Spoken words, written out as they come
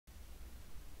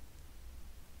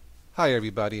Hi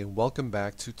everybody and welcome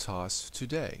back to TOS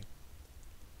Today.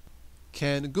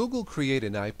 Can Google create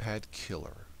an iPad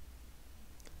killer?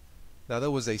 Now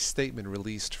there was a statement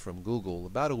released from Google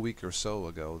about a week or so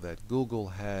ago that Google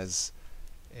has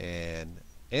an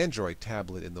Android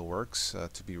tablet in the works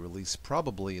to be released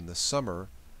probably in the summer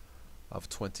of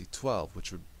 2012,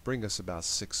 which would bring us about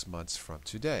 6 months from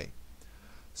today.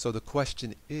 So the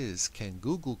question is, can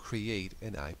Google create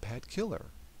an iPad killer?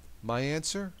 My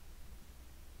answer?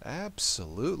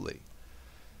 Absolutely.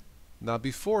 Now,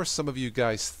 before some of you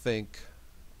guys think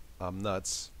I'm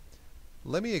nuts,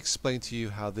 let me explain to you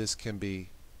how this can be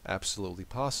absolutely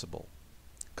possible.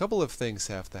 A couple of things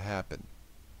have to happen.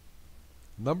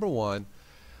 Number one,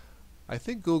 I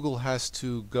think Google has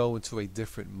to go into a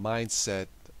different mindset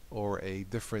or a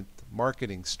different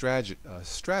marketing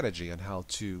strategy on how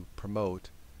to promote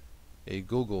a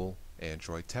Google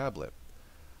Android tablet.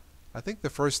 I think the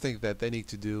first thing that they need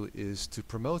to do is to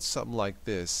promote something like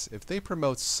this. If they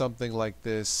promote something like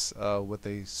this with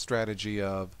a strategy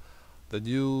of the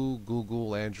new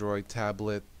Google Android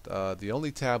tablet, the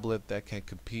only tablet that can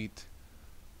compete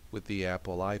with the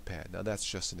Apple iPad. Now that's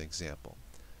just an example.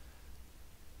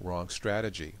 Wrong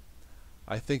strategy.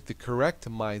 I think the correct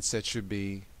mindset should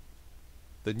be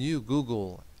the new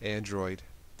Google Android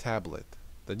tablet.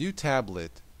 The new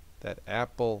tablet that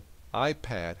Apple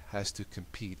iPad has to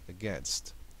compete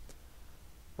against,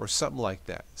 or something like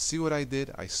that. See what I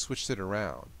did? I switched it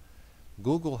around.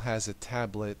 Google has a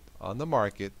tablet on the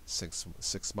market six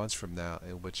months from now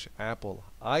in which Apple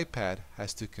iPad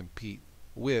has to compete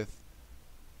with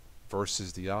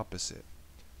versus the opposite.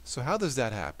 So how does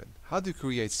that happen? How do you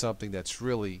create something that's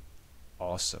really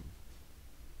awesome?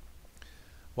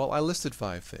 Well, I listed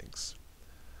 5 things.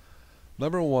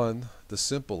 Number one, the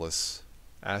simplest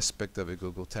aspect of a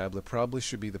Google tablet probably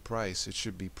should be the price. It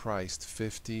should be priced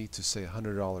 $50 to say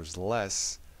 $100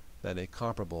 less than a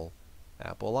comparable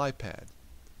Apple iPad.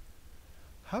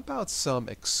 How about some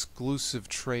exclusive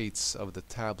traits of the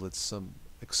tablet, some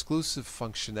exclusive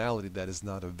functionality that is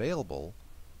not available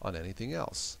on anything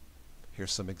else?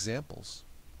 Here's some examples.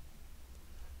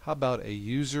 How about a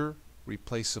user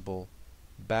replaceable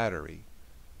battery?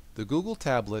 The Google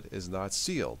tablet is not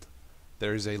sealed.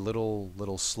 There's a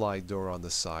little slide door on the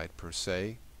side per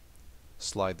se.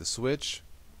 Slide the switch,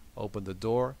 open the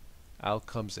door, out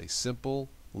comes a simple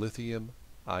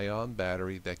lithium-ion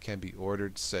battery that can be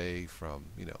ordered, say, from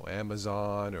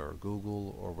Amazon or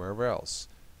Google or wherever else.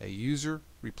 A user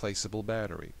replaceable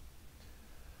battery.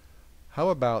 How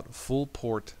about full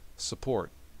port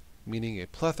support, meaning a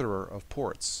plethora of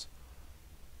ports?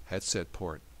 Headset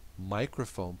port,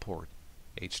 microphone port,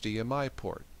 HDMI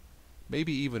port,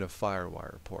 maybe even a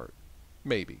FireWire port.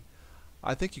 Maybe.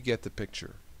 I think you get the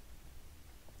picture.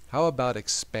 How about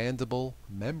expandable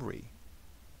memory?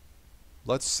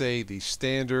 Let's say the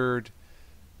standard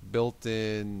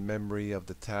built-in memory of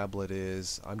the tablet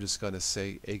is, I'm just going to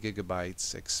say 8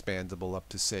 gigabytes, expandable up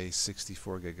to say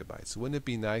 64 gigabytes. Wouldn't it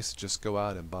be nice to just go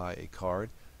out and buy a card,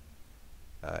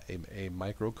 a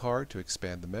micro card to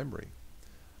expand the memory?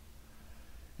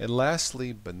 And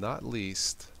lastly but not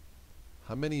least,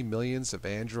 how many millions of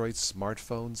Android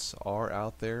smartphones are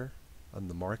out there on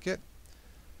the market?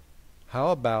 How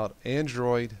about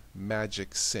Android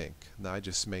Magic Sync? Now I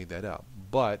just made that up,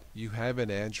 but you have an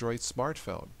Android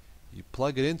smartphone. You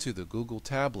plug it into the Google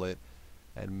tablet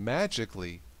and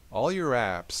magically all your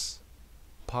apps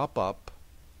pop up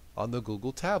on the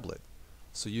Google tablet.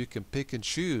 So you can pick and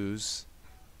choose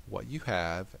what you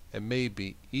have and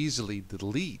maybe easily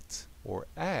delete or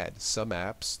add some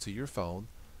apps to your phone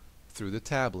through the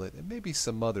tablet, and maybe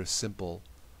some other simple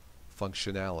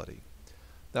functionality.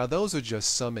 Now those are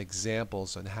just some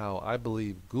examples on how I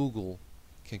believe Google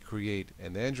can create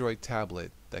an Android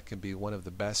tablet that can be one of the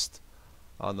best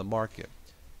on the market.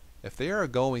 If they are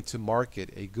going to market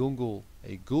a Google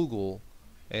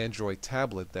Android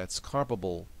tablet that's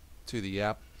comparable to the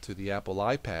Apple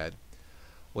iPad,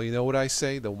 well, you know what I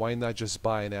say? Then why not just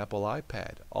buy an Apple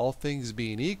iPad? All things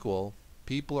being equal,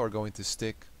 people are going to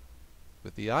stick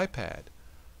with the iPad.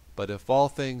 But if all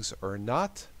things are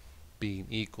not being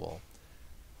equal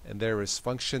and there is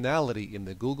functionality in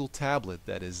the Google tablet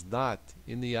that is not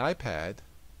in the iPad,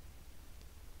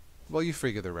 well, you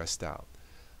figure the rest out.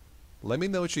 Let me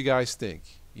know what you guys think.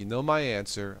 You know my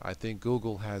answer. I think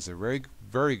Google has a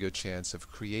very good chance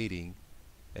of creating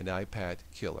an iPad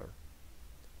killer.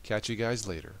 Catch you guys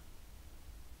later.